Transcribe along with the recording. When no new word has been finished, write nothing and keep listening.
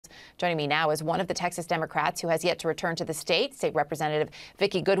Joining me now is one of the Texas Democrats who has yet to return to the state, State Representative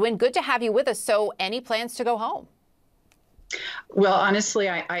Vicki Goodwin. Good to have you with us. So any plans to go home? Well, honestly,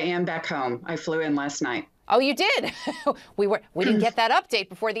 I am back home. I flew in last night. Oh, you did. We didn't get that update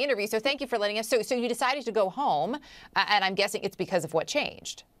before the interview, so thank you for letting us. So you decided to go home, and I'm guessing it's because of what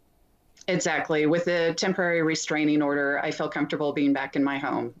changed. Exactly. With the temporary restraining order, I feel comfortable being back in my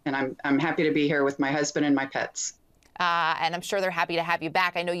home, and I'm happy to be here with my husband and my pets. And I'm sure they're happy to have you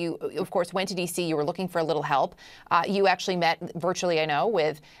back. I know you, of course, went to D.C. You were looking for a little help. You actually met virtually, I know,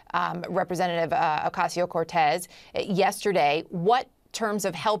 with Representative Ocasio-Cortez yesterday. What terms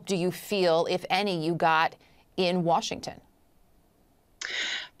of help do you feel, if any, you got in Washington?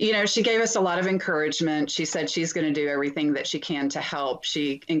 You know, she gave us a lot of encouragement. She said she's going to do everything that she can to help.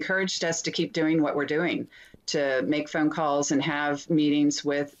 She encouraged us to keep doing what we're doing, to make phone calls and have meetings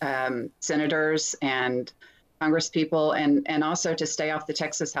with senators and congresspeople, and also to stay off the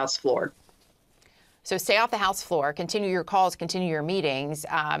Texas House floor. So stay off the House floor, continue your calls, continue your meetings.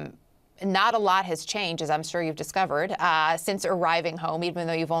 Not a lot has changed, as I'm sure you've discovered, since arriving home, even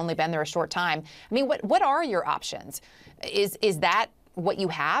though you've only been there a short time. I mean, what are your options? Is that what you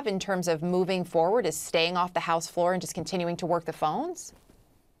have in terms of moving forward, is staying off the House floor and just continuing to work the phones?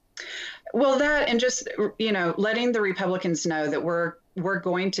 Well, that, and just, you know, letting the Republicans know that we're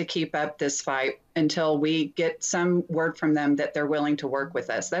going to keep up this fight until we get some word from them that they're willing to work with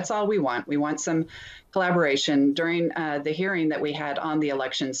us. That's all we want. We want some collaboration. During the hearing that we had on the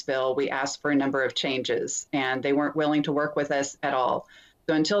elections bill, we asked for a number of changes, and they weren't willing to work with us at all.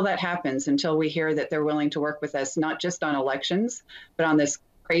 So until that happens, until we hear that they're willing to work with us, not just on elections, but on this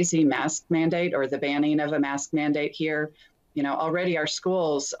crazy mask mandate or the banning of a mask mandate here, you know, already our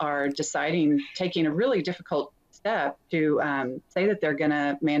schools are taking a really difficult step to say that they're going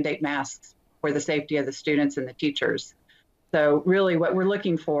to mandate masks for the safety of the students and the teachers. So really what we're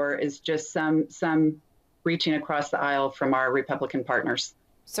looking for is just some reaching across the aisle from our Republican partners.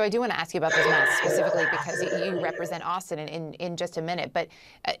 So I do want to ask you about those masks specifically because you represent Austin in just a minute. But,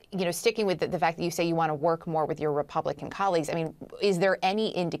 you know, sticking with the fact that you say you want to work more with your Republican colleagues, I mean, is there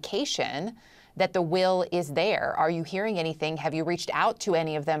any indication that the will is there? Are you hearing anything? Have you reached out to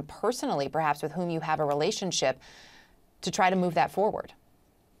any of them personally, perhaps with whom you have a relationship, to try to move that forward?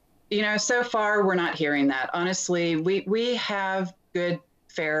 You know, so far we're not hearing that. Honestly, we have good,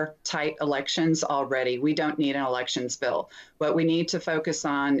 fair, tight elections already. We don't need an elections bill. What we need to focus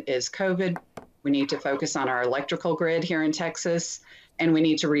on is COVID. We need to focus on our electrical grid here in Texas, and we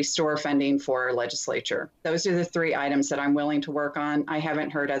need to restore funding for our legislature. Those are the three items that I'm willing to work on. I haven't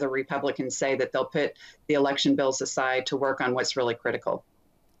heard other Republicans say that they'll put the election bills aside to work on what's really critical.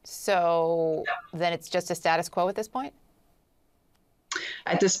 So then it's just a status quo at this point?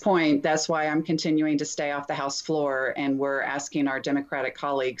 At this point, that's why I'm continuing to stay off the House floor, and we're asking our Democratic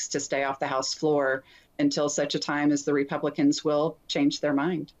colleagues to stay off the House floor until such a time as the Republicans will change their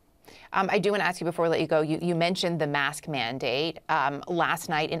mind. I do want to ask you before we let you go, you mentioned the mask mandate. Last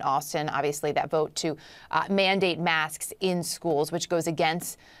night in Austin, obviously that vote to mandate masks in schools, which goes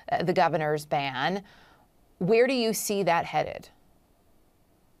against the governor's ban. Where do you see that headed?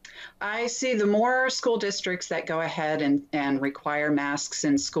 I see the more school districts that go ahead and require masks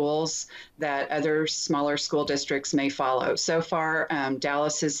in schools, that other smaller school districts may follow. So far,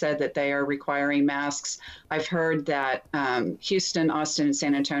 Dallas has said that they are requiring masks. I've heard that Houston, Austin, and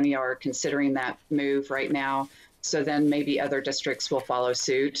San Antonio are considering that move right now. So then maybe other districts will follow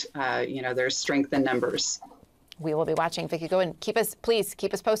suit. You know, there's strength in numbers. We will be watching. Vicki, go and please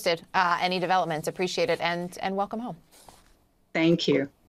keep us posted. Any developments, appreciate it, and welcome home. Thank you.